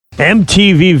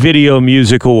MTV Video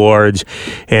Music Awards.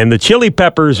 And the Chili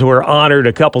Peppers were honored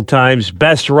a couple times.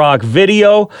 Best Rock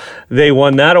Video, they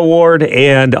won that award.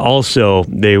 And also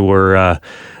they were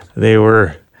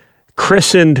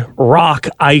christened rock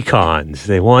icons.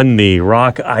 They won the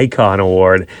Rock Icon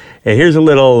Award. And here's a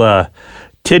little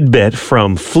tidbit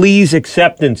from Flea's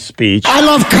acceptance speech. I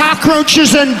love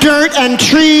cockroaches and dirt and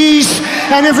trees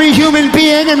and every human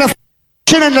being and the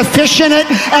and the fish in it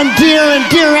and deer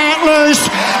antlers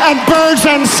and birds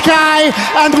and sky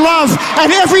and love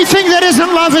and everything that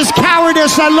isn't love is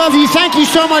cowardice. I love you. Thank you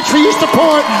so much for your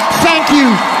support. Thank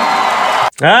you.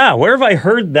 Where have I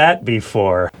heard that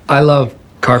before? I love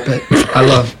carpet. I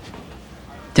love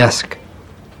desk.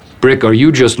 Brick, are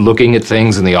you just looking at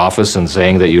things in the office and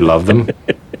saying that you love them?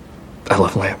 I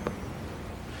love lamp.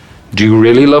 Do you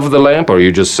really love the lamp, or are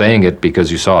you just saying it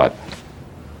because you saw it?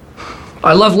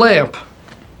 I love lamp.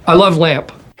 I love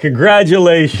lamp.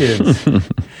 Congratulations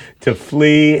to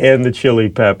Flea and the Chili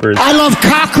Peppers. I love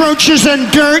cockroaches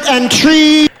and dirt and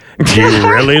trees. Do you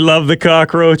really love the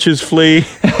cockroaches, Flea?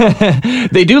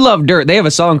 They do love dirt. They have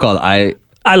a song called I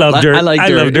Love Dirt. I like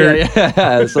dirt. love dirt.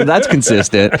 Yeah. So that's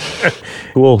consistent.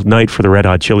 Cool night for the Red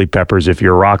Hot Chili Peppers. If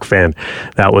you're a rock fan,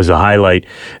 that was a highlight.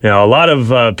 Now, a lot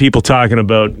of people talking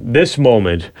about this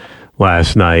moment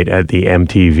last night at the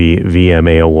MTV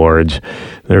VMA Awards.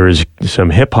 There was some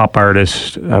hip-hop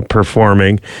artists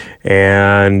performing,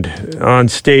 and on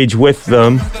stage with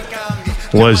them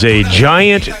was a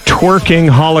giant twerking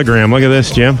hologram. Look at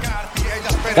this, Jim.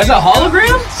 That's a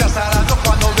hologram?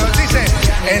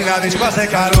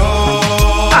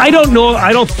 I don't know.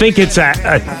 I don't think it's an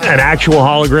actual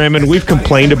hologram, and we've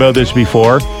complained about this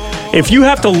before. If you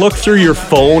have to look through your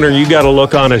phone or you got to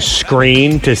look on a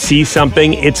screen to see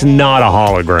something, it's not a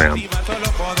hologram.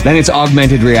 Then it's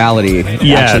augmented reality,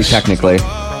 Yes. actually, technically.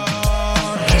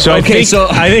 So Okay,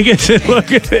 I think it's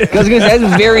look at it. I was going to say,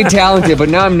 that's very talented, but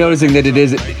now I'm noticing that it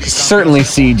is certainly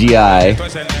CGI.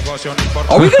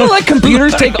 Are we going to let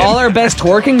computers take all our best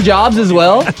twerking jobs as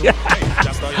well? Look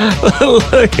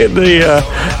at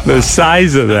the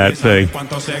size of that thing.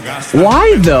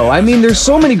 Why, though? I mean, there's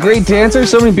so many great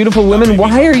dancers, so many beautiful women.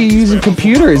 Why are you using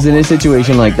computers in a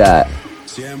situation like that?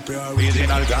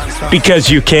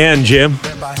 Because you can, Jim.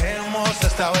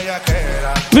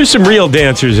 There's some real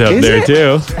dancers out there,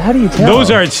 too. How do you tell?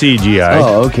 Those aren't CGI.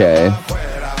 Oh, okay.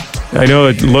 I know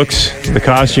the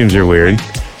costumes are weird.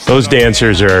 Those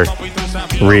dancers are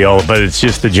real, but it's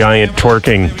just the giant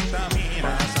twerking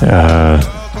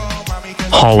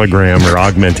hologram or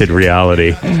augmented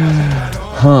reality.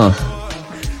 Huh.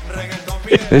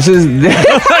 This is...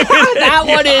 that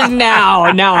one is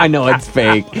now. Now I know it's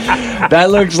fake. That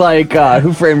looks like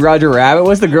Who Framed Roger Rabbit?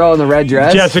 What's the girl in the red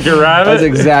dress? Jessica Rabbit? That's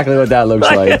exactly what that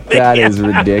looks like. That is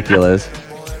ridiculous.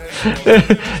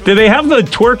 Do they have the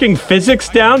twerking physics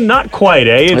down? Not quite,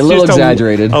 eh? It's A little just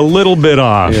exaggerated. A little bit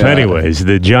off. Yeah. Anyways,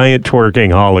 the giant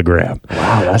twerking hologram.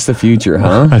 Wow, that's the future,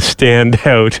 huh? A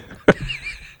standout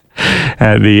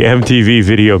at the MTV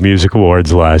Video Music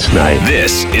Awards last night.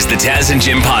 This is the Taz and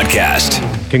Jim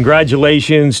podcast.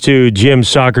 Congratulations to Jim's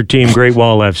soccer team, Great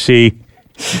Wall FC.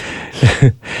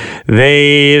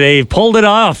 They pulled it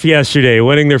off yesterday,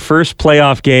 winning their first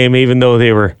playoff game, even though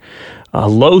they were a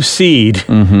low seed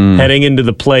heading into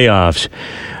the playoffs.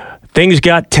 Things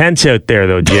got tense out there,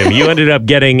 though, Jim. You ended up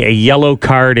getting a yellow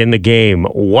card in the game.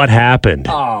 What happened?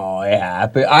 Oh, yeah.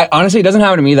 But honestly, it doesn't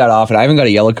happen to me that often. I haven't got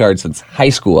a yellow card since high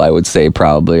school, I would say,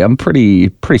 probably. I'm pretty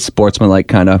sportsmanlike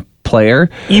kind of player.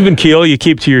 Even keel, you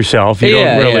keep to yourself. You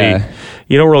don't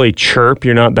really chirp.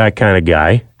 You're not that kind of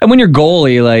guy. And when you're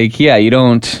goalie,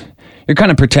 you're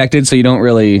kind of protected, so you don't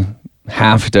really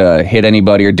have to hit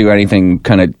anybody or do anything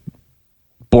kind of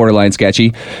borderline sketchy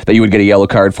that you would get a yellow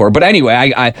card for. But anyway,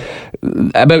 I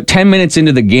about 10 minutes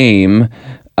into the game,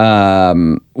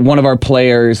 one of our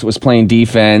players was playing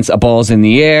defense. A ball's in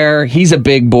the air. He's a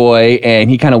big boy, and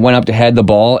he kind of went up to head the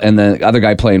ball, and the other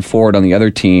guy playing forward on the other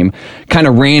team kind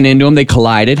of ran into him. They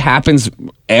collided. Happens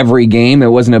every game. It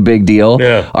wasn't a big deal.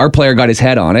 Yeah. Our player got his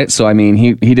head on it, so I mean,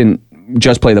 he didn't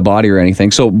just play the body or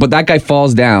anything. So, but that guy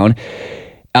falls down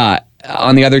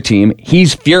on the other team.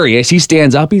 He's furious. He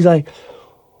stands up. He's like,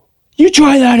 "You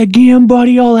try that again,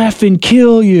 buddy, I'll effing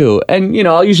kill you." And,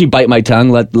 I'll usually bite my tongue,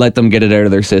 let them get it out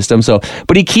of their system. So,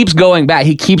 but he keeps going back.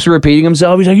 He keeps repeating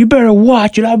himself. He's like, "You better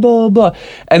watch it, blah, blah, blah."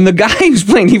 And the guy who's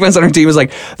playing defense on our team is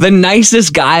like the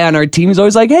nicest guy on our team. He's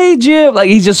always like, "Hey, Jim." Like,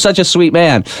 he's just such a sweet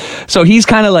man. So he's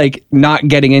kind of like not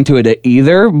getting into it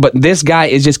either. But this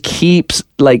guy just keeps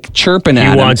like chirping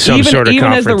at him. want some sort of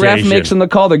even as the ref confrontation. makes them the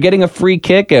call, they're getting a free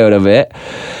kick out of it.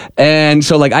 And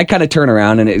so like I kind of turn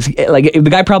around and it's like the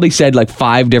guy probably said like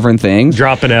 5 different things.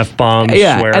 Dropping F-bombs,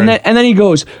 Yeah, swearing. and then he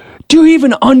goes, "Do you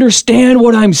even understand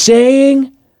what I'm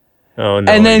saying?" Oh,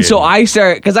 no, And then he so didn't. I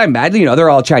start, because I'm mad, they're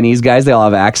all Chinese guys, they all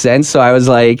have accents. So I was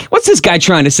like, what's this guy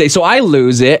trying to say? So I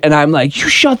lose it and I'm like, you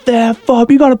shut the F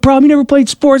up. You got a problem. You never played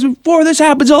sports before. This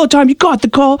happens all the time. You got the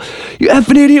call. You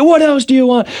effing idiot. What else do you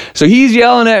want? So he's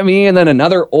yelling at me, and then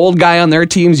another old guy on their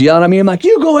team's yelling at me. I'm like,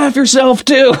 you go F yourself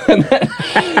too.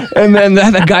 And then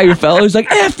the guy who fell was like,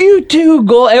 F you too,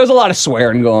 goal. It was a lot of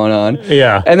swearing going on.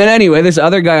 Yeah. And then anyway, this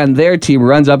other guy on their team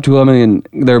runs up to him and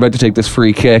they're about to take this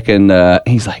free kick. And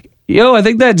he's like, yo, I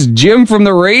think that's Jim from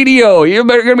the radio. You're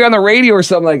going to be on the radio or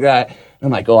something like that. I'm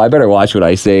like, oh, I better watch what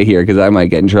I say here because I might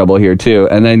get in trouble here too.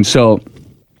 And then so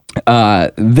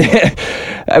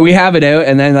we have it out,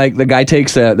 and then like the guy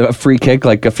takes a free kick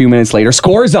like a few minutes later,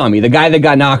 scores on me, the guy that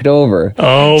got knocked over.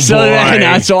 Oh, so boy.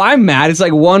 then, so I'm mad. It's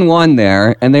like 1-1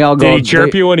 there, and they all go. Did he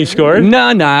chirp you when he scored?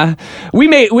 Nah.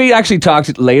 We actually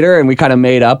talked later, and we kind of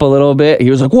made up a little bit. He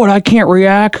was like, "What? I can't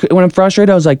react when I'm frustrated."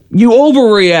 I was like, "You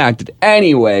overreacted."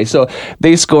 Anyway, so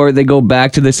they scored. They go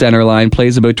back to the center line.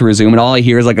 Play's about to resume, and all I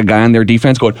hear is like a guy on their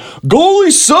defense going,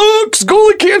 "Goalie sucks.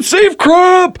 Goalie can't save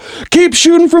crap. Keep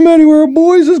shooting from anywhere,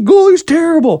 boys. This goalie's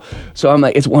terrible." So I'm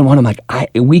like, it's 1-1. I'm like,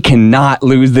 we cannot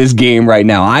lose this game right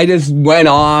now. I just went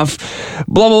off.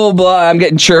 Blah blah blah. I'm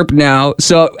getting chirped now.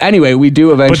 So anyway, we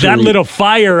do eventually. But that little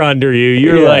fire under you,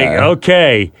 you're Yeah. like,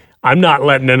 okay, I'm not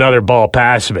letting another ball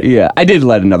pass me. Yeah, I did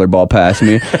let another ball pass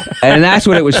me. And that's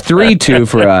when it was 3-2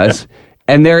 for us.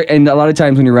 And a lot of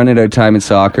times when you're running out of time in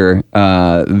soccer,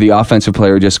 the offensive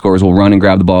player who just scores will run and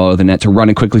grab the ball out of the net to run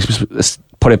and quickly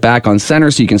put it back on center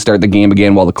so you can start the game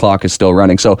again while the clock is still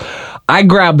running. So I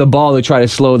grab the ball to try to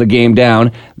slow the game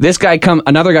down.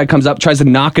 Another guy comes up, tries to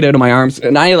knock it out of my arms,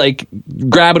 and I like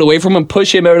grab it away from him,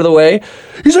 push him out of the way.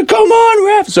 He's like, "Come on,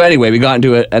 ref." So anyway, we got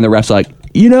into it, and the ref's like,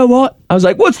 "You know what?" I was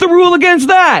like, "What's the rule against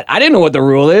that?" I didn't know what the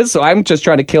rule is, so I'm just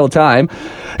trying to kill time.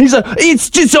 He's like, "It's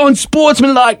just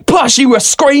unsportsmanlike. Plus, you were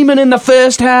screaming in the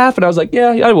first half." And I was like,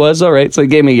 "Yeah, I was. All right." So he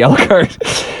gave me a yellow card.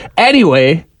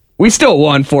 Anyway, we still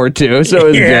won 4-2, so it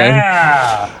was good.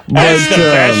 Yeah. That's the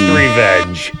best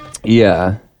revenge.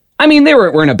 Yeah. I mean,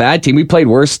 weren't a bad team. We played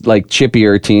worse, like,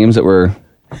 chippier teams that were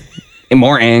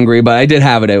more angry, but I did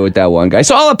have it out with that one guy.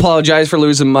 So I'll apologize for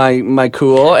losing my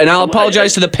cool, and I'll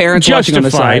apologize to the parents watching on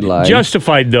the sideline.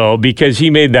 Justified, though, because he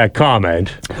made that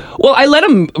comment. Well, I let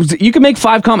him. You can make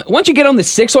 5 comments. Once you get on the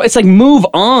 6th one, it's like move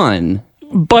on.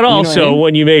 But also, what I mean?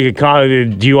 when you make a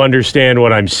comment, do you understand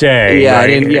what I'm saying? Yeah, I right?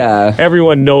 didn't- yeah.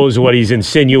 Everyone knows what he's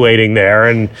insinuating there.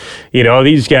 And,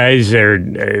 these guys are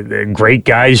they're great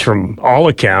guys from all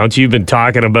accounts. You've been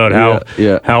talking about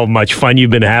how much fun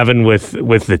you've been having with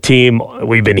the team.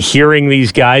 We've been hearing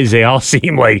these guys. They all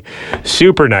seem like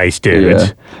super nice dudes.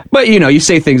 Yeah. But, you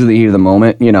say things in the heat of the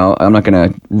moment. I'm not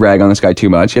going to rag on this guy too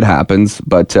much. It happens.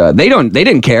 But they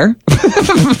didn't care.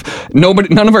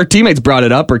 None of our teammates brought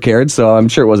it up or cared, so I'm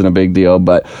sure it wasn't a big deal.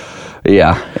 But,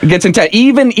 yeah, it gets intense.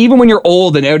 Even when you're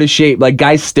old and out of shape, like,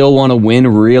 guys still want to win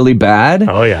really bad.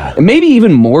 Oh, yeah. And maybe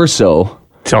even more so.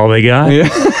 That's all they got. Yeah.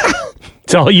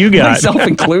 That's all you got. Myself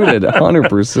included,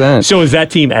 100%. So is that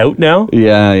team out now?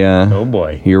 Yeah. Oh,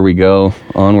 boy. Here we go.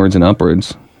 Onwards and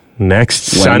upwards.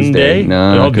 Next Wednesday. Sunday?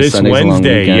 No, 'cause this Sunday's a long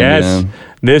Wednesday. weekend, Yes. yeah.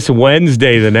 This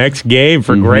Wednesday, the next game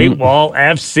for Great Wall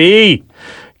FC.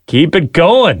 Keep it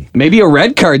going. Maybe a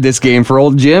red card this game for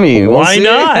old Jimmy. We'll Why see.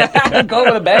 not? Go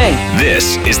with a bang.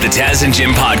 This is the Taz and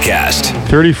Jim podcast.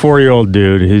 34-year-old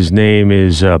dude. His name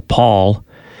is Paul.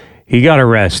 He got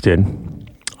arrested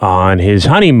on his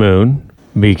honeymoon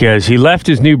because he left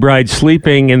his new bride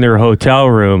sleeping in their hotel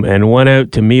room and went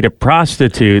out to meet a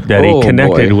prostitute that he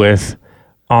connected boy. with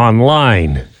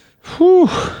online. Whew.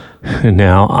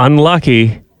 Now,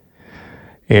 unlucky.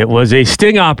 It was a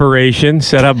sting operation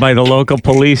set up by the local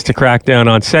police to crack down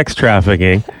on sex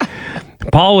trafficking.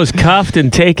 Paul was cuffed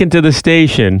and taken to the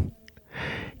station.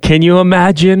 Can you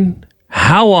imagine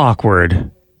how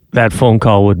awkward that phone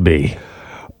call would be?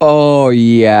 Oh,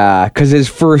 yeah, because his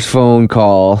first phone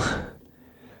call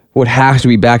would have to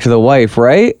be back to the wife,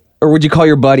 right? Or would you call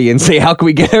your buddy and say, how can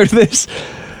we get out of this?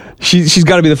 She's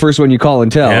got to be the first one you call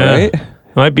and tell, right?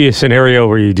 Might be a scenario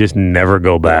where you just never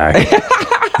go back.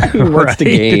 What's the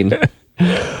gain?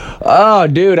 Oh,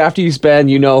 dude, after you spend,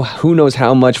 who knows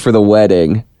how much for the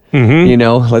wedding.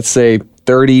 Let's say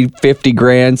 30, 50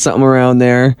 grand, something around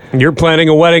there. You're planning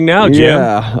a wedding now, Jim.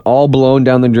 Yeah, all blown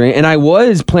down the drain. And I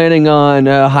was planning on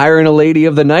hiring a lady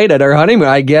of the night at our honeymoon.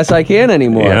 I guess I can't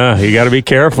anymore. Yeah, you got to be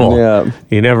careful. Yeah.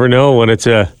 You never know when it's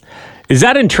a... Is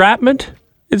that entrapment?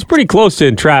 It's pretty close to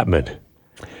entrapment.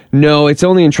 No, it's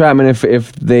only entrapment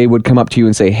if they would come up to you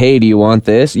and say, "Hey, do you want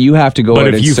this?" You have to go But out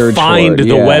if and you search find for it.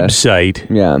 the website,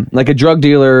 Yeah, like a drug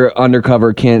dealer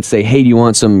undercover can't say, "Hey, do you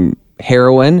want some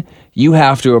heroin?" You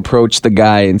have to approach the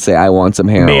guy and say, "I want some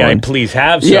heroin." may I please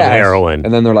have some Yes. heroin?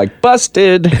 And then they're like,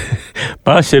 "Busted."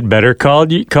 Busted, better call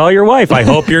your wife. I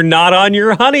hope you're not on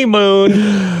your honeymoon.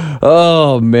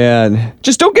 Oh man,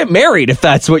 just don't get married if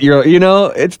that's what you're.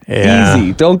 It's Yeah.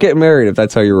 easy. Don't get married if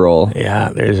that's how you roll. Yeah,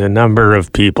 there's a number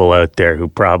of people out there who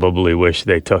probably wish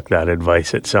they took that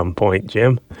advice at some point,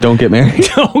 Jim. Don't get married.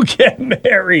 Don't get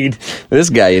married. This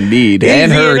guy indeed,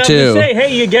 and Easy her enough too. to say,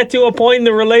 hey, you get to a point in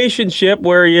the relationship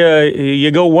where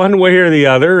you go one way or the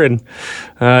other, and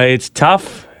it's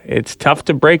tough. It's tough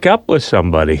to break up with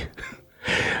somebody.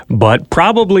 But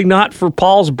probably not for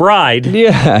Paul's bride.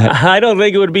 Yeah, I don't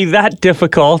think it would be that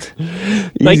difficult.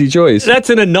 easy choice.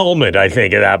 That's an annulment, I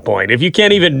think, at that point. If you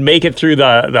can't even make it through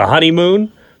the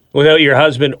honeymoon without your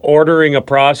husband ordering a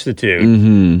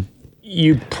prostitute,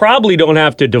 you probably don't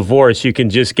have to divorce. You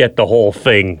can just get the whole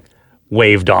thing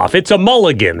waved off. It's a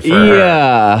mulligan for her.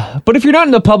 Yeah, but if you're not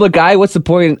in the public eye, what's the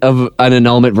point of an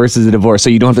annulment versus a divorce? So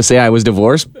you don't have to say I was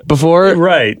divorced before,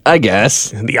 Right. I guess.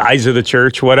 The eyes of the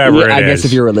church, whatever Yeah, it is. I guess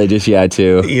if you're religious, yeah,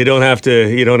 too. You don't have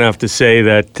to say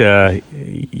that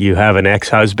you have an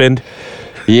ex-husband.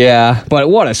 Yeah, but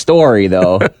what a story,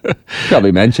 though.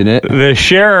 Probably mention it. The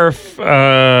sheriff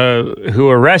who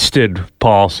arrested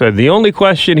Paul said the only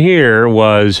question here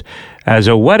was, as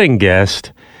a wedding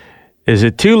guest, is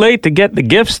it too late to get the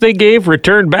gifts they gave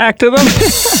returned back to them?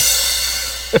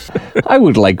 I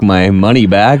would like my money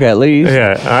back, at least.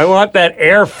 Yeah, I want that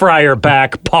air fryer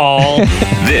back, Paul.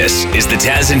 This is the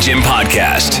Taz and Jim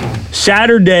podcast.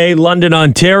 Saturday, London,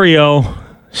 Ontario,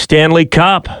 Stanley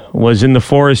Cup was in the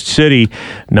Forest City.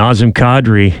 Nazem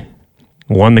Kadri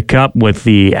won the cup with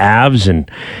the Avs, and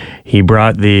he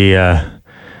brought the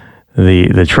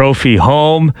trophy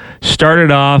home.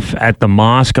 Started off at the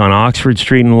mosque on Oxford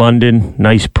Street in London.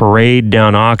 Nice parade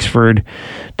down Oxford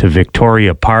to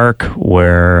Victoria Park,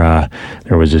 where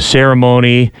there was a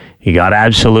ceremony. He got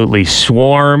absolutely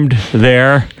swarmed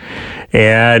there.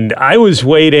 And I was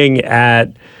waiting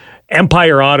at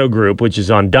Empire Auto Group, which is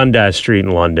on Dundas Street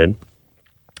in London,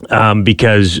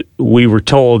 because we were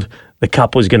told the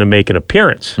cup was going to make an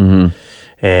appearance.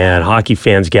 And hockey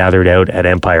fans gathered out at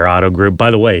Empire Auto Group. By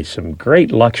the way, some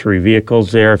great luxury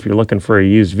vehicles there. If you're looking for a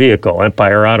used vehicle,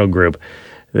 Empire Auto Group,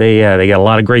 they got a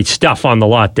lot of great stuff on the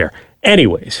lot there.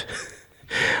 Anyways,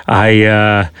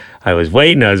 I was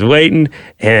waiting,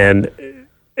 and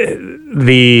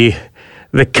the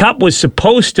cup was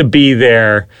supposed to be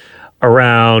there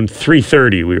around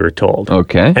 3:30. We were told.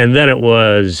 Okay. And then it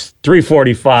was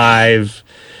 3:45.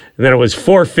 And then it was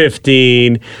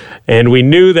 4:15, and we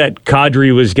knew that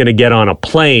Kadri was going to get on a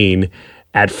plane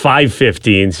at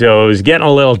 5:15, so it was getting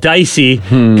a little dicey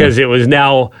because it was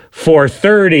now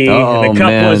 4:30, and the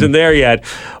cup wasn't there yet.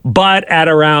 But at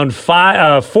around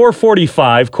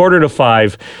 4:45,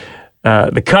 4:45,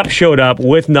 the cup showed up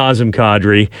with Nazem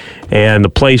Kadri, and the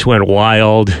place went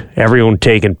wild. Everyone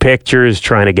taking pictures,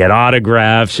 trying to get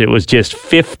autographs. It was just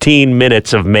 15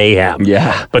 minutes of mayhem.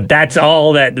 Yeah. But that's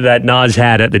all that Naz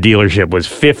had at the dealership was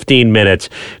 15 minutes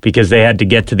because they had to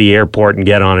get to the airport and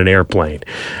get on an airplane.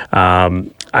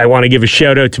 I want to give a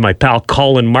shout out to my pal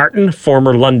Colin Martin,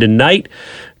 former London Knight,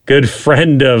 good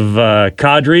friend of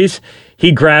Kadri's.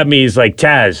 He grabbed me. He's like,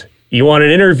 Taz, you want an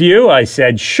interview? I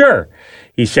said, sure.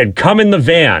 He said, come in the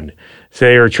van. So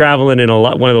they were traveling in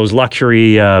one of those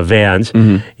luxury vans.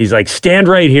 He's like, stand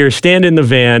right here, stand in the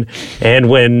van. And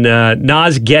when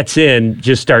Naz gets in,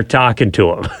 just start talking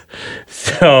to him.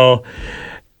 So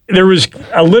there was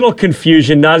a little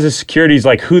confusion. Naz's security's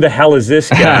like, who the hell is this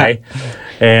guy?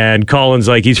 And Colin's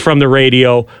like, he's from the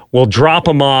radio. We'll drop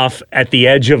him off at the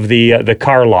edge of the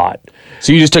car lot.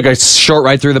 So you just took a short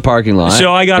ride through the parking lot.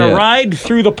 So I got a ride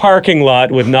through the parking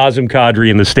lot with Nazem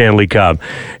Kadri in the Stanley Cup.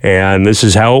 And this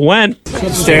is how it went.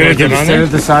 Stand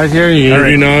at the side here.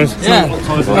 You Naz?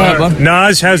 Yeah.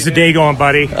 Naz, how's the day going,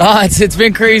 buddy? It's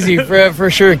been crazy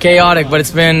for sure, chaotic, but it's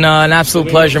been an absolute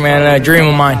pleasure, man, a dream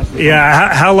of mine.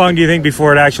 Yeah. How long do you think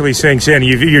before it actually sinks in?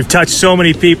 You've touched so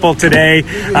many people today.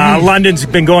 London's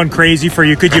been going crazy for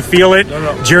you. Could you feel it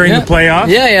during the playoffs?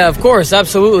 Yeah, of course,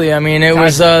 absolutely. I mean, it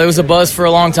was a buzz for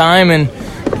a long time, and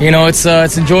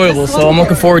it's enjoyable. So I'm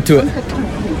looking forward to it.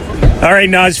 All right,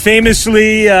 Naz,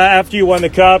 famously, after you won the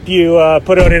cup, you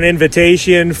put out an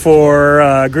invitation for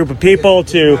a group of people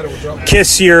to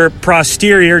kiss your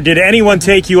posterior. Did anyone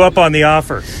take you up on the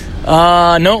offer?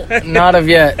 No, not of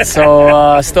yet.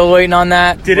 So still waiting on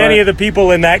that. Did any of the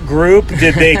people in that group,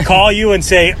 did they call you and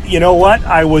say, you know what,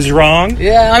 I was wrong?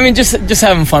 Yeah, I mean, just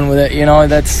having fun with it. You know,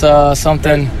 that's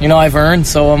something, you know, I've earned.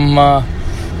 So I'm,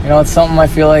 you know, it's something I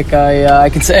feel like I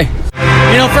can say.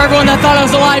 You know, for everyone that thought I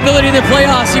was a liability in the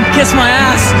playoffs, you can kiss my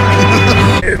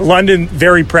ass. London,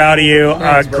 very proud of you.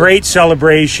 Great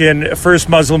celebration. First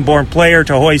Muslim-born player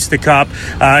to hoist the cup.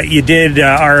 You did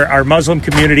our Muslim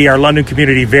community, our London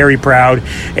community, very proud.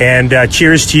 And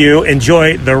cheers to you.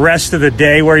 Enjoy the rest of the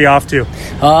day. Where are you off to?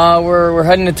 We're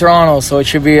heading to Toronto, so it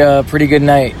should be a pretty good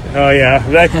night. Oh yeah,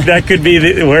 that could be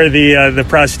where the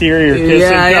posterior kissing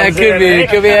yeah, comes it could in, be. eh? It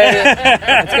could be.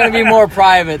 It's going to be more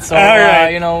private. So right.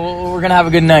 you know, we're going to have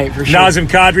a good night for sure. Nazem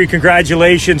Kadri,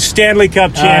 congratulations, Stanley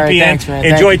Cup champion. All right, thanks, man.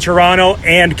 Enjoy Toronto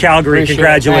and Calgary. Appreciate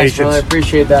Congratulations. It. Thanks, brother. I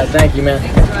appreciate that. Thank you, man.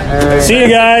 All right. See you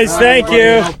guys. Thank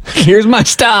you. Here's my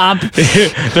stop.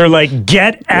 They're like,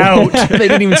 get out. They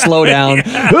didn't even slow down.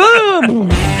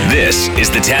 This is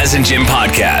the Taz and Jim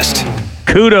podcast.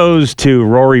 Kudos to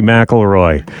Rory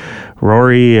McIlroy.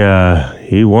 Rory,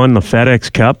 he won the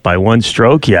FedEx Cup by one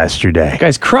stroke yesterday.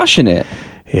 Guy's crushing it.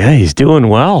 Yeah, he's doing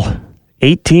well.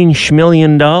 $18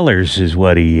 million is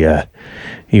what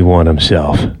he won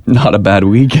himself. Not a bad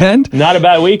weekend. Not a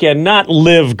bad weekend. Not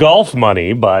live golf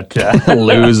money, but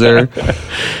Loser.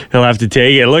 he'll have to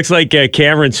take it. It looks like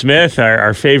Cameron Smith,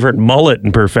 our favorite mullet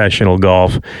in professional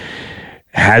golf,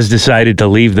 has decided to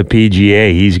leave the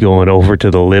PGA. He's going over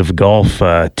to the Live Golf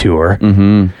Tour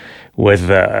with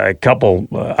a couple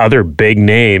other big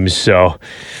names. So,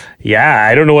 yeah,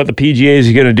 I don't know what the PGA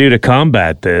is going to do to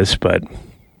combat this, but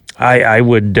I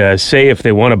would say if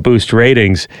they want to boost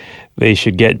ratings, they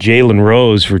should get Jalen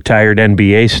Rose, retired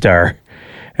NBA star,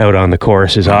 out on the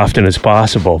course as often as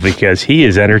possible because he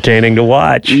is entertaining to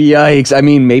watch. Yikes. I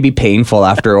mean, maybe painful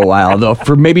after a while, though.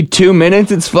 For maybe 2 minutes,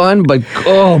 it's fun, but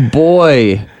oh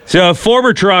boy. So, a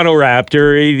former Toronto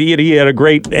Raptor, he had a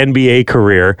great NBA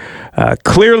career.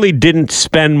 Clearly didn't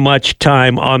spend much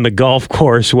time on the golf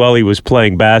course while he was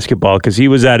playing basketball because he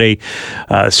was at a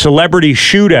celebrity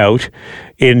shootout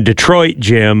in Detroit,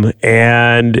 Jim,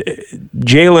 and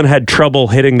Jalen had trouble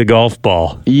hitting the golf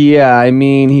ball. Yeah, I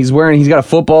mean, he's got a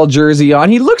football jersey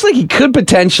on. He looks like he could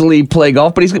potentially play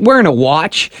golf, but he's wearing a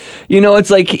watch. You know,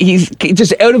 it's like he's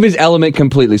just out of his element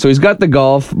completely. So he's got the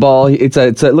golf ball. It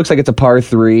looks like it's a par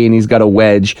 3, and he's got a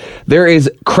wedge. There is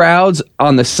crowds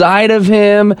on the side of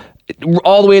him,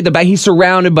 all the way at the back. He's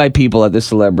surrounded by people at this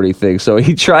celebrity thing. So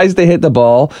he tries to hit the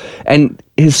ball, and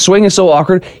his swing is so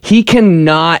awkward. He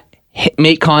cannot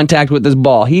make contact with this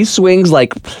ball. He swings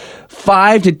like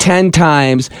 5 to 10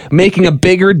 times, making a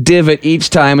bigger divot each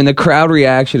time, and the crowd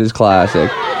reaction is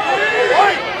classic. 1,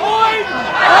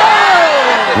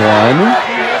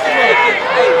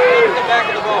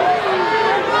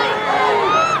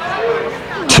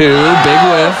 2, big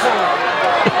whiff.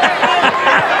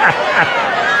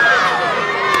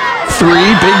 3,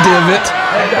 big divot.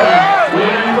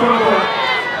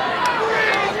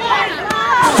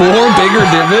 4, bigger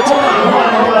divot.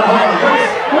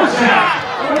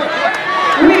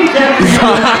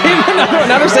 5,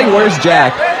 now they're saying, where's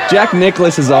Jack? Jack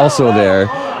Nicklaus is also there,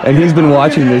 and he's been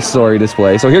watching this story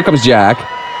display. So here comes Jack.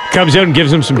 Comes out and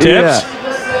gives him some tips. Yeah.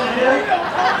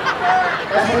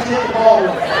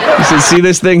 He says, see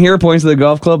this thing here? Points to the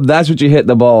golf club. That's what you hit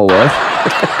the ball with.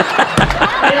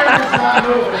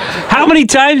 How many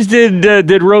times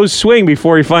did Rose swing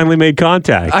before he finally made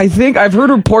contact? I think I've heard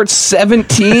reports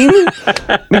 17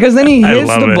 because then he hits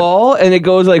the ball and it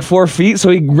goes like 4 feet. So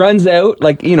he runs out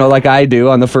like I do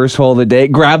on the first hole of the day,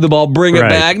 grab the ball, bring it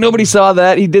back. Nobody saw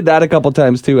that. He did that a couple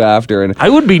times too after. And I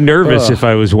would be nervous if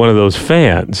I was one of those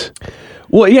fans.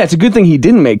 Well, yeah, it's a good thing he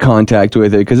didn't make contact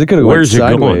with it because it could have went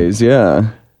sideways. Yeah,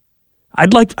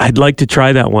 I'd like to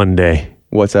try that one day.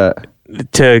 What's that?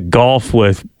 To golf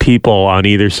with people on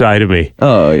either side of me.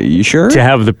 Oh, you sure? To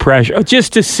have the pressure,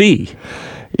 just to see.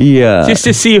 Yeah. Just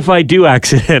to see if I do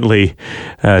accidentally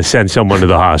send someone to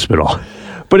the hospital.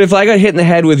 But if I got hit in the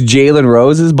head with Jalen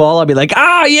Rose's ball, I'd be like,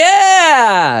 oh,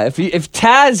 yeah. If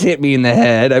Taz hit me in the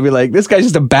head, I'd be like, this guy's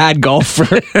just a bad golfer.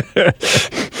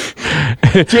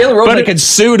 Jalen Rose I could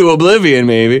sue to oblivion,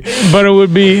 maybe. But it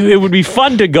would be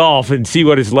fun to golf and see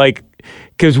what it's like.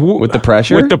 Because with the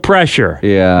pressure? With the pressure.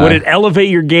 Yeah. Would it elevate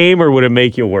your game or would it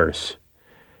make you worse?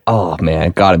 Oh,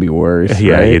 man, gotta be worse.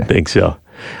 Yeah, right? you'd think so.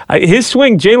 His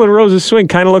swing, Jalen Rose's swing,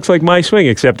 kind of looks like my swing,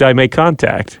 except I make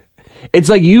contact. It's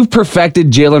like you've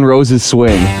perfected Jalen Rose's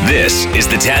swing. This is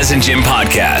the Taz and Jim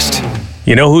podcast.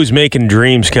 You know who's making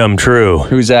dreams come true?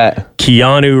 Who's that?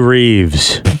 Keanu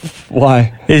Reeves.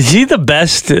 Why? Is he the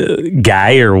best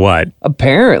guy or what?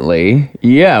 Apparently,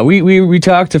 yeah. We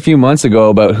talked a few months ago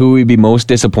about who would be most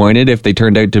disappointed if they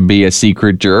turned out to be a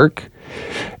secret jerk.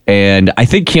 And I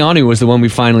think Keanu was the one we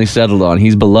finally settled on.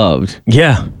 He's beloved.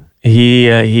 Yeah.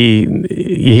 You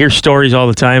hear stories all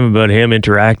the time about him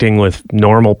interacting with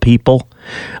normal people,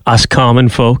 us common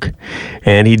folk.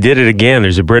 And he did it again.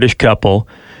 There's a British couple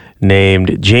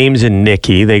named James and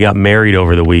Nikki. They got married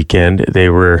over the weekend. They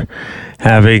were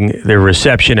having their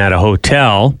reception at a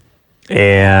hotel.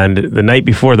 And the night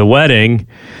before the wedding,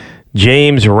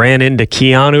 James ran into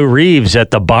Keanu Reeves at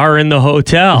the bar in the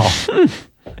hotel.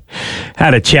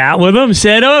 Had a chat with him,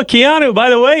 said, "Oh, Keanu, by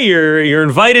the way, you're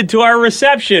invited to our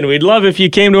reception. We'd love if you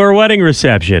came to our wedding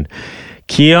reception."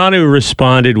 Keanu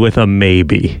responded with a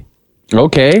maybe.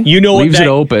 Okay. Leaves it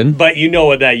open. But you know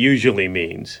what that usually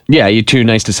means. Yeah, you're too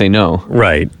nice to say no.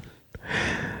 Right.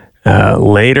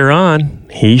 Later on,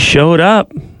 he showed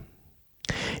up.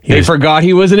 They forgot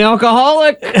he was an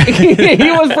alcoholic.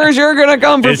 He was for sure going to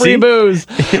come for free booze.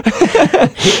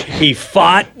 He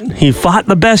fought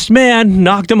the best man,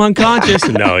 knocked him unconscious.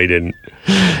 No, he didn't.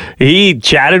 He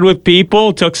chatted with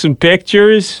people, took some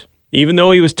pictures. Even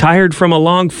though he was tired from a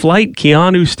long flight,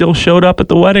 Keanu still showed up at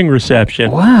the wedding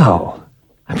reception. Wow.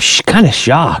 I'm kind of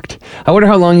shocked. I wonder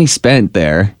how long he spent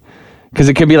there. Because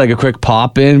it could be like a quick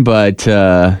pop-in, but...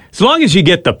 as long as you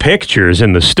get the pictures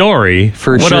and the story,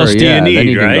 what else do you need, then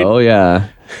you right? Can go, yeah.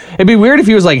 It'd be weird if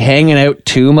he was like hanging out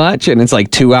too much and it's like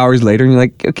 2 hours later and you're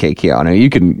like, okay, Keanu,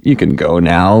 you can go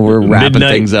now. We're wrapping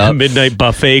things up. Midnight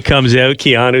buffet comes out.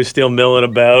 Keanu's still milling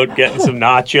about, getting some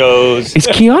nachos. Is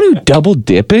Keanu double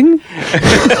dipping?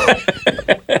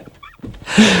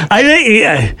 I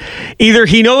think either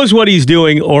he knows what he's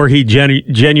doing or he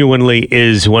genuinely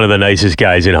is one of the nicest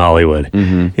guys in Hollywood.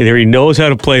 Mm-hmm. Either he knows how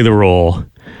to play the role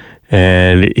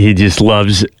and he just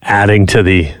loves adding to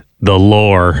the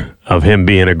lore of him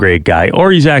being a great guy,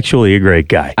 or he's actually a great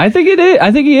guy. I think it is.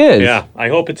 I think he is. Yeah, I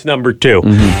hope it's number 2.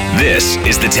 Mm-hmm. This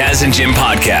is the Taz and Jim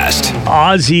podcast.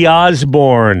 Ozzy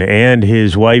Osbourne and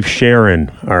his wife Sharon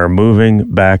are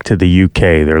moving back to the UK.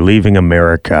 They're leaving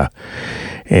America.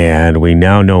 And we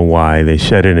now know why. They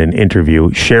said in an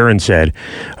interview, Sharon said,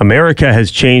 "America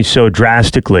has changed so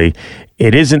drastically.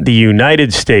 It isn't the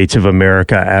United States of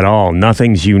America at all.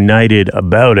 Nothing's united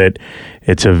about it.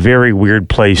 It's a very weird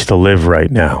place to live right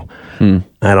now."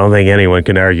 I don't think anyone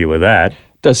can argue with that.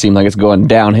 Does seem like it's going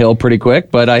downhill pretty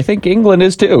quick, but I think England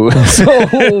is too. So,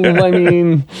 I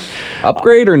mean,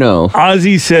 upgrade or no?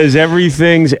 Ozzy says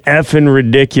everything's effing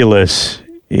ridiculous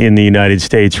in the United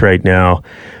States right now.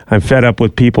 I'm fed up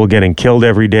with people getting killed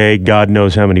every day. God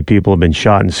knows how many people have been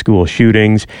shot in school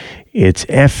shootings. It's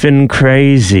effing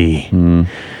crazy.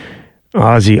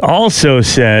 Ozzy also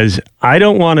says, "I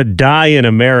don't want to die in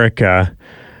America.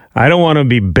 I don't want to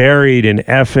be buried in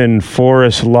effing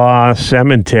Forest Law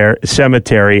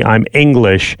Cemetery. I'm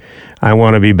English. I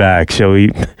want to be back." So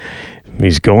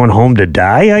he's going home to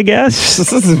die, I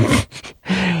guess.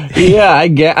 Yeah, I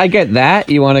get that.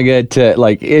 You want to get to,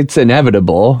 like, it's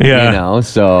inevitable, you know,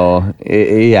 so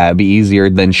it'd be easier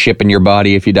than shipping your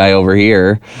body if you die over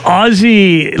here.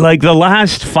 Ozzy, like the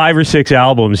last 5 or 6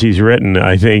 albums he's written,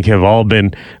 I think have all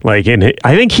been like,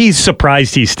 I think he's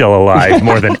surprised he's still alive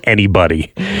more than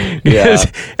anybody. Because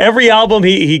every album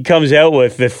he comes out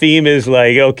with, the theme is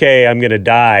like, okay, I'm going to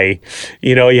die.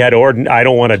 You know, you had I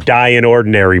Don't Want to Die an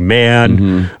Ordinary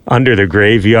Man, Under the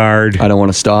Graveyard. I Don't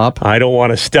Want to Stop. I Don't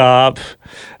Want to Stop.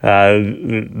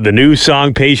 The new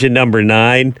song, Patient Number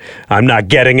 9, I'm Not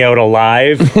Getting Out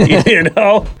Alive. You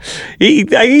know,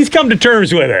 he's come to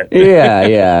terms with it.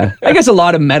 Yeah. I guess a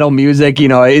lot of metal music, you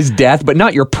know, is death, but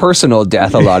not your personal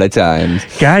death a lot of times.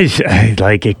 Guys,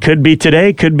 like, it could be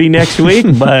today, could be next week,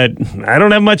 but I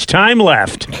don't have much time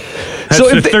left.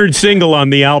 That's the third single on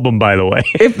the album, by the way.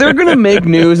 If they're going to make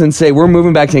news and say, we're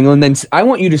moving back to England, then I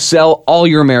want you to sell all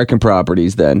your American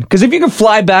properties then. Because if you can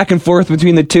fly back and forth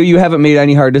between the two, you haven't made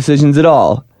any hard decisions at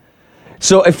all.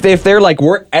 So if they're like,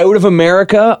 we're out of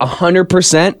America,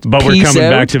 100%, but we're coming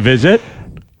back to visit?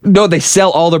 No, they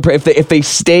sell all their... If they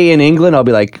stay in England, I'll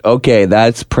be like, okay,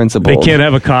 that's principled. They can't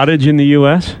have a cottage in the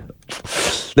U.S.?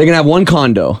 They can have one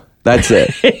condo. That's it.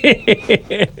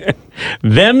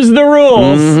 Them's the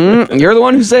rules. Mm-hmm. You're the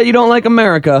one who said you don't like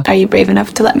America. Are you brave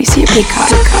enough to let me see your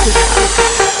peacock?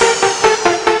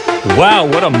 Wow,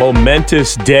 what a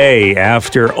momentous day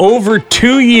after over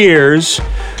 2 years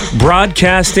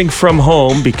broadcasting from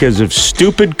home because of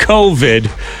stupid COVID.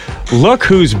 Look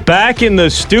who's back in the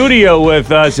studio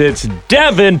with us. It's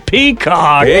Devin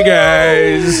Peacock. Hey,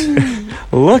 guys.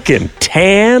 Looking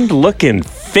tanned, looking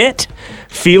fit.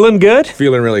 Feeling good?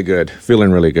 Feeling really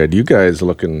good. You guys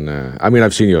looking... I mean,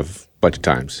 I've seen you bunch of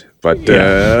times. But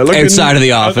outside of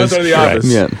the office. Outside of the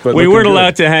office. Yeah. But we weren't good.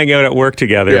 allowed to hang out at work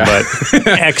together, but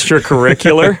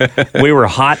extracurricular. We were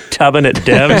hot tubbing at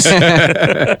Devs.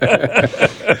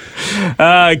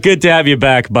 Good to have you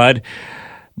back, bud.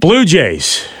 Blue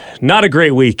Jays. Not a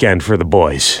great weekend for the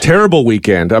boys. Terrible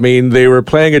weekend. I mean, they were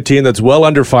playing a team that's well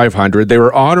under 500. They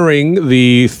were honoring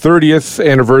the 30th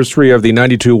anniversary of the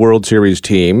 92 World Series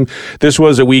team. This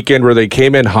was a weekend where they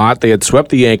came in hot. They had swept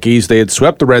the Yankees. They had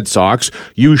swept the Red Sox.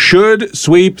 You should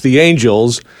sweep the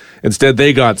Angels. Instead,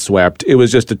 they got swept. It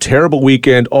was just a terrible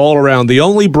weekend all around. The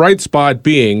only bright spot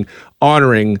being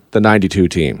honoring the 92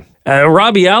 team.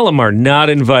 Robbie Alomar not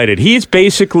invited. He's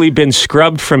basically been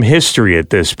scrubbed from history at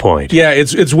this point. Yeah,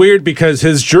 it's weird because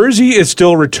his jersey is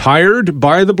still retired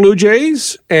by the Blue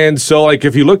Jays. And so, like,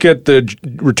 if you look at the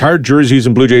retired jerseys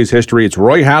in Blue Jays history, it's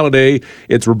Roy Halladay,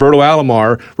 it's Roberto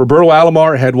Alomar. Roberto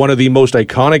Alomar had one of the most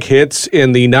iconic hits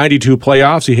in the 92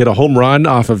 playoffs. He hit a home run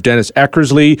off of Dennis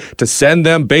Eckersley to send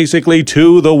them basically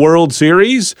to the World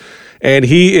Series. And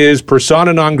he is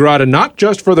persona non grata, not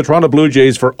just for the Toronto Blue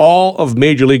Jays, for all of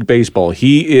Major League Baseball.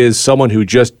 He is someone who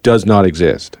just does not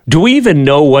exist. Do we even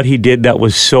know what he did that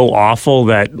was so awful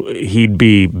that he'd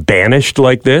be banished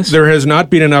like this? There has not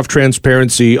been enough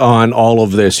transparency on all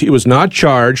of this. He was not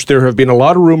charged. There have been a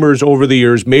lot of rumors over the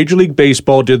years. Major League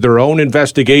Baseball did their own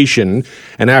investigation,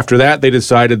 and after that, they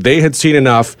decided they had seen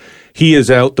enough. He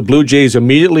is out. The Blue Jays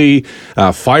immediately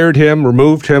fired him,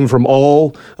 removed him from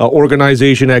all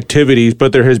organization activities,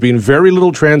 but there has been very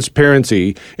little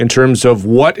transparency in terms of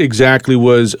what exactly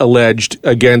was alleged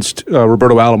against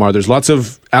Roberto Alomar. There's lots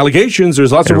of allegations,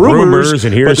 there's lots of rumors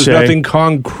and but hearsay. there's nothing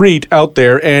concrete out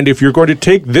there. And if you're going to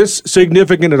take this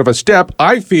significant of a step,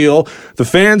 I feel the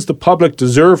fans, the public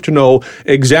deserve to know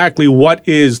exactly what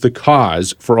is the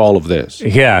cause for all of this.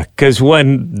 Yeah, because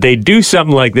when they do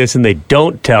something like this and they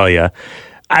don't tell you,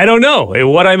 I don't know.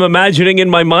 What I'm imagining in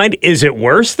my mind, is it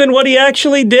worse than what he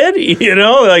actually did? You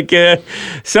know, like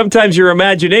sometimes your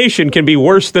imagination can be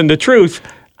worse than the truth.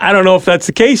 I don't know if that's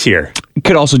the case here. It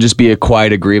could also just be a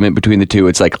quiet agreement between the two.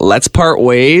 It's like, let's part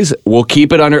ways. We'll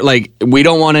keep it under, like, we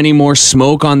don't want any more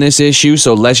smoke on this issue,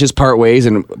 so let's just part ways.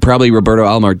 And probably Roberto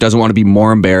Alomar doesn't want to be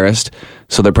more embarrassed,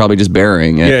 so they're probably just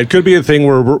burying it. Yeah, it could be a thing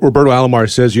where Roberto Alomar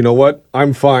says, you know what,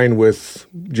 I'm fine with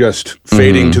just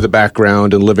fading to the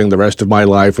background and living the rest of my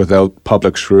life without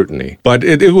public scrutiny. But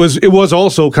it was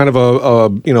also kind of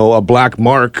a black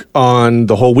mark on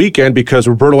the whole weekend because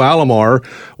Roberto Alomar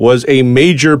was a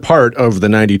major part of the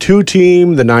 92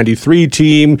 team, the 93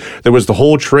 team. There was the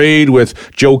whole trade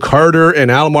with Joe Carter and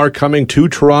Alomar coming to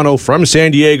Toronto from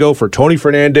San Diego for Tony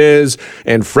Fernandez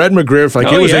and Fred McGriff.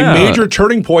 Like, it was a major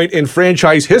turning point in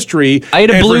franchise history. I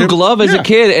had a blue glove as a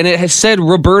kid, and it has said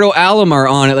Roberto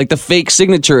Alomar on it, like the fake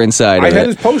signature inside of it. I had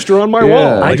his poster on my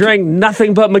wall. I drank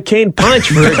nothing but McCain Punch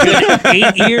for a good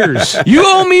 8 years. You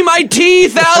owe me my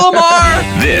teeth,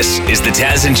 Alomar! This is the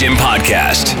Taz and Jim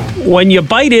podcast. When you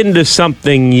bite into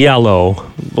something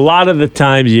yellow, a lot of the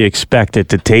times you expect it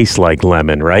to taste like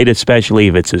lemon, right? Especially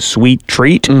if it's a sweet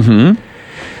treat.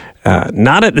 Mm-hmm.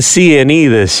 Not at the CNE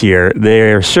this year.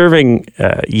 They're serving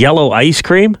yellow ice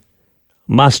cream,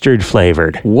 mustard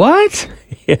flavored. What?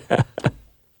 Yeah.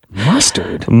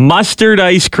 Mustard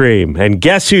ice cream. And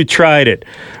guess who tried it?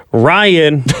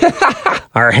 Ryan,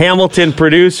 our Hamilton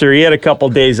producer. He had a couple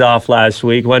days off last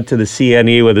week, went to the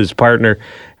CNE with his partner.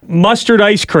 Mustard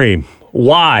ice cream.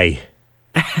 Why?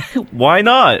 Why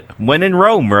not? When in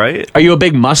Rome, right? Are you a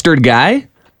big mustard guy?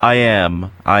 I am.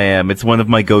 It's one of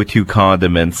my go-to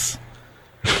condiments.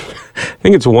 I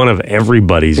think it's one of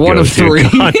everybody's one go-to of three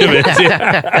condiments.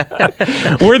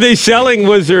 Yeah. Were they selling?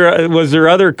 Was there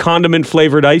other condiment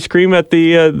flavored ice cream at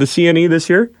the CNE this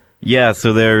year? Yeah.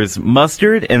 So there's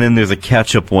mustard, and then there's a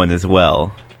ketchup one as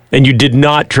well. And you did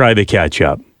not try the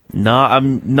ketchup? No,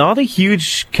 I'm not a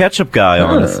huge ketchup guy,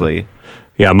 honestly.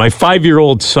 Yeah, my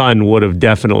 5-year-old son would have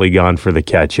definitely gone for the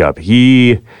ketchup.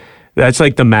 That's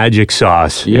like the magic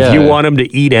sauce. Yeah. If you want him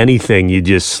to eat anything, you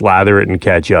just slather it in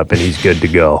ketchup and he's good to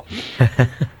go.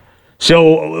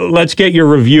 So let's get your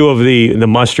review of the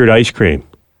mustard ice cream.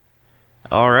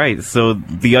 All right. So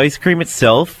the ice cream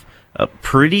itself,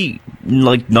 pretty,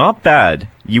 not bad.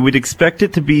 You would expect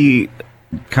it to be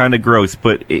kind of gross,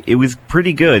 but it was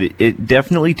pretty good. It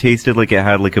definitely tasted like it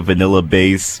had like a vanilla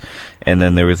base, and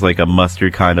then there was like a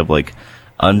mustard kind of like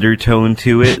undertone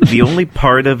to it. The only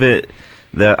part of it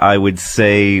that I would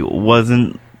say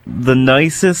wasn't the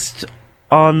nicest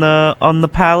on the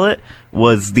palate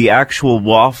was the actual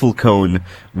waffle cone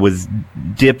was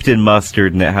dipped in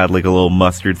mustard, and it had like a little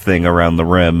mustard thing around the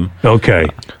rim. Okay.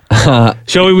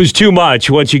 So it was too much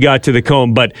once you got to the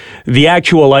cone, but the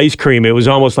actual ice cream, it was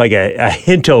almost like a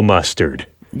hint of mustard.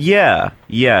 Yeah,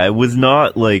 it was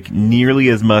not like nearly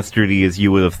as mustardy as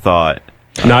you would have thought.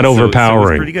 Not overpowering. So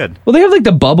it was pretty good. Well, they have like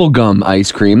the bubblegum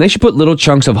ice cream. They should put little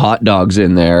chunks of hot dogs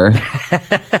in there.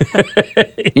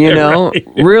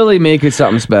 Really make it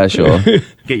something special.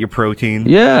 Get your protein.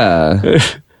 Yeah.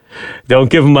 Don't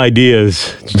give them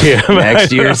ideas.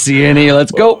 Next year, CNE,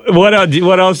 let's go. What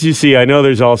else do you see? I know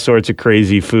there's all sorts of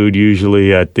crazy food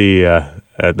usually at the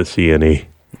CNE.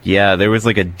 Yeah, there was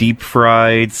like a deep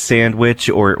fried sandwich,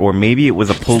 or maybe it was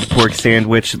a pulled pork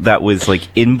sandwich that was like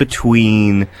in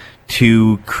between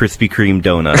two Krispy Kreme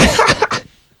donuts.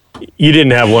 You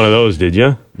didn't have one of those, did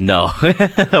you? No,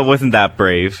 I wasn't that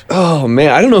brave. Oh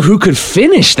man, I don't know who could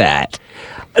finish that.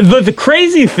 The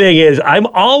crazy thing is, I'm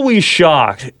always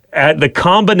shocked at the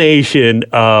combination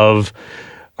of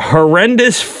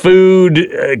horrendous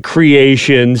food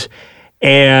creations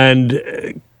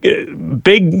and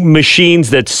big machines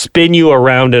that spin you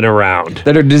around and around.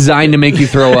 That are designed to make you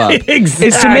throw up. Exactly.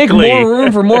 It's to make more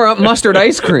room for more mustard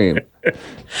ice cream.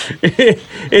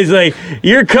 It's like,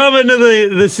 you're coming to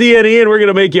the CNE and we're going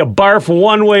to make you barf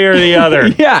one way or the other.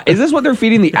 Yeah. Is this what they're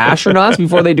feeding the astronauts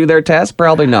before they do their test?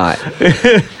 Probably not.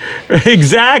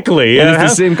 Exactly. It's the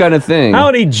same kind of thing. How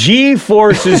many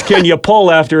G-forces can you pull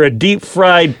after a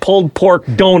deep-fried pulled pork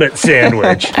donut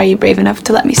sandwich? Are you brave enough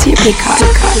to let me see your peacock?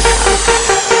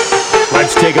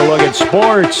 Let's take a look at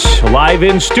sports. Live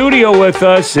in studio with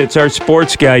us, it's our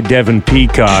sports guy, Devin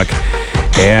Peacock.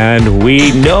 And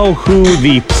we know who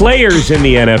the players in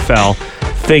the NFL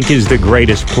think is the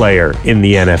greatest player in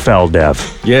the NFL,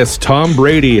 Dev. Yes, Tom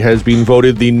Brady has been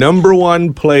voted the number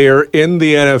one player in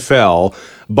the NFL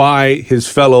by his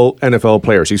fellow NFL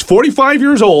players. He's 45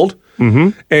 years old,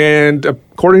 and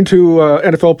according to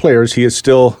NFL players, he is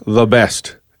still the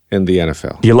best in the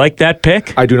NFL. Do you like that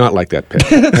pick? I do not like that pick.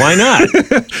 Why not?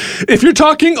 If you're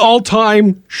talking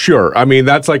all-time, sure. I mean,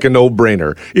 that's like a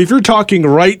no-brainer. If you're talking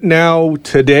right now,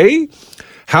 today,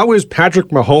 how is Patrick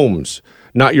Mahomes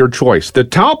not your choice? The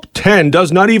top 10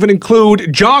 does not even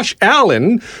include Josh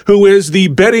Allen, who is the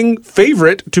betting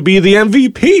favorite to be the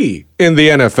MVP in the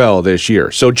NFL this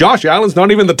year. So Josh Allen's not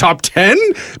even the top 10,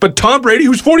 but Tom Brady,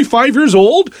 who's 45 years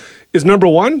old, is number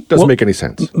one? Doesn't make any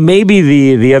sense.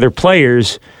 Maybe the other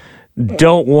players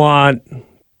don't want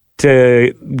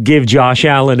to give Josh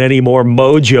Allen any more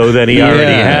mojo than he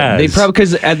already has. They probably,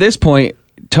 because at this point,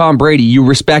 Tom Brady, you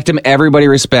respect him, everybody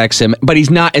respects him, but he's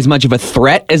not as much of a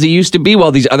threat as he used to be,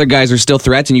 while these other guys are still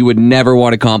threats and you would never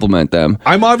want to compliment them.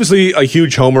 I'm obviously a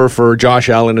huge homer for Josh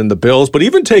Allen and the Bills, but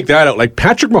even take that out, like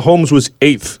Patrick Mahomes was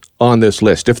 8th on this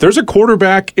list. If there's a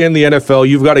quarterback in the NFL,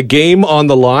 you've got a game on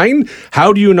the line,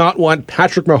 how do you not want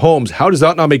Patrick Mahomes? How does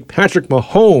that not make Patrick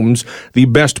Mahomes the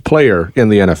best player in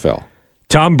the NFL?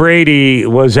 Tom Brady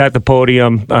was at the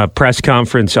podium press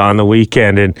conference on the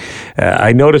weekend, and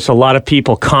I noticed a lot of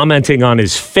people commenting on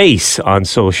his face on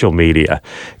social media.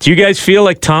 Do you guys feel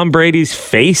like Tom Brady's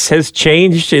face has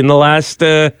changed in the last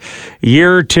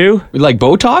year or two? Like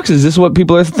Botox? Is this what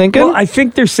people are thinking? Well, I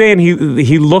think they're saying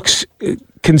he looks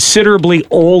considerably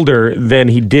older than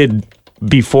he did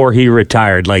before he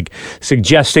retired, like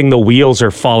suggesting the wheels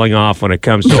are falling off when it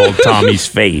comes to old Tommy's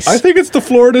face. I think it's the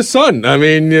Florida sun. I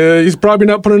mean, he's probably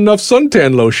not putting enough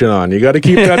suntan lotion on. You got to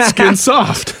keep that skin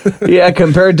soft. Yeah,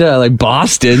 compared to like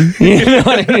Boston. You know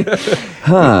what I mean?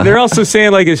 Huh. They're also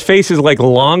saying like his face is like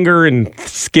longer and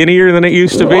skinnier than it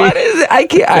used to be. What is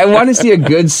it? I want to see a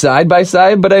good side by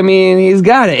side, but I mean, he's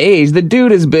got to age. The dude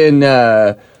has been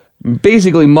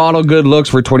basically model good looks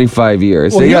for 25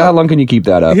 years. Well, so how long can you keep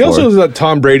that up He for? also has that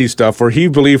Tom Brady stuff where he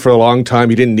believed for a long time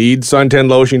he didn't need suntan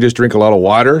lotion, just drink a lot of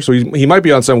water. So he might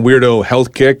be on some weirdo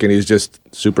health kick and he's just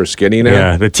super skinny now.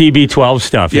 Yeah, the TB12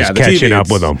 stuff is catching up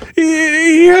with him.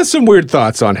 He has some weird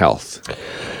thoughts on health.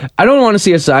 I don't want to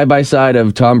see a side-by-side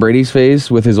of Tom Brady's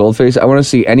face with his old face. I want to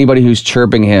see anybody who's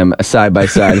chirping him a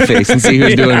side-by-side face and see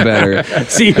who's doing better.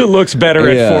 See who looks better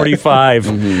at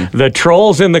 45. The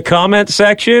trolls in the comment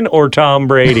section or Tom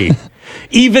Brady?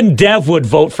 Even Dev would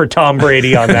vote for Tom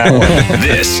Brady on that one.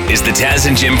 This is the Taz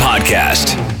and Jim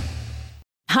podcast.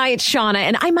 Hi, it's Shauna,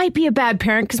 and I might be a bad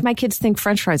parent because my kids think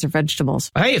French fries are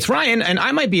vegetables. Hey, it's Ryan, and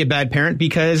I might be a bad parent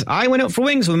because I went out for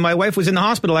wings when my wife was in the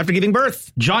hospital after giving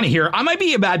birth. Johnny here. I might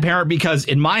be a bad parent because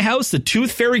in my house, the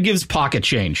tooth fairy gives pocket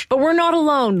change. But we're not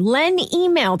alone. Len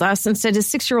emailed us and said his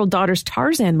 6-year-old daughter's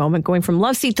Tarzan moment going from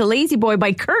love seat to lazy boy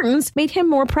by curtains made him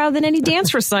more proud than any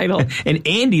dance recital. And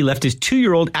Andy left his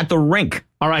 2-year-old at the rink.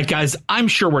 All right, guys, I'm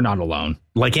sure we're not alone.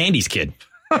 Like Andy's kid.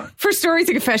 For stories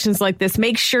and confessions like this,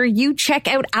 make sure you check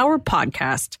out our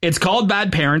podcast. It's called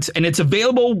Bad Parents, and it's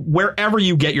available wherever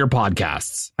you get your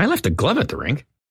podcasts. I left a glove at the rink.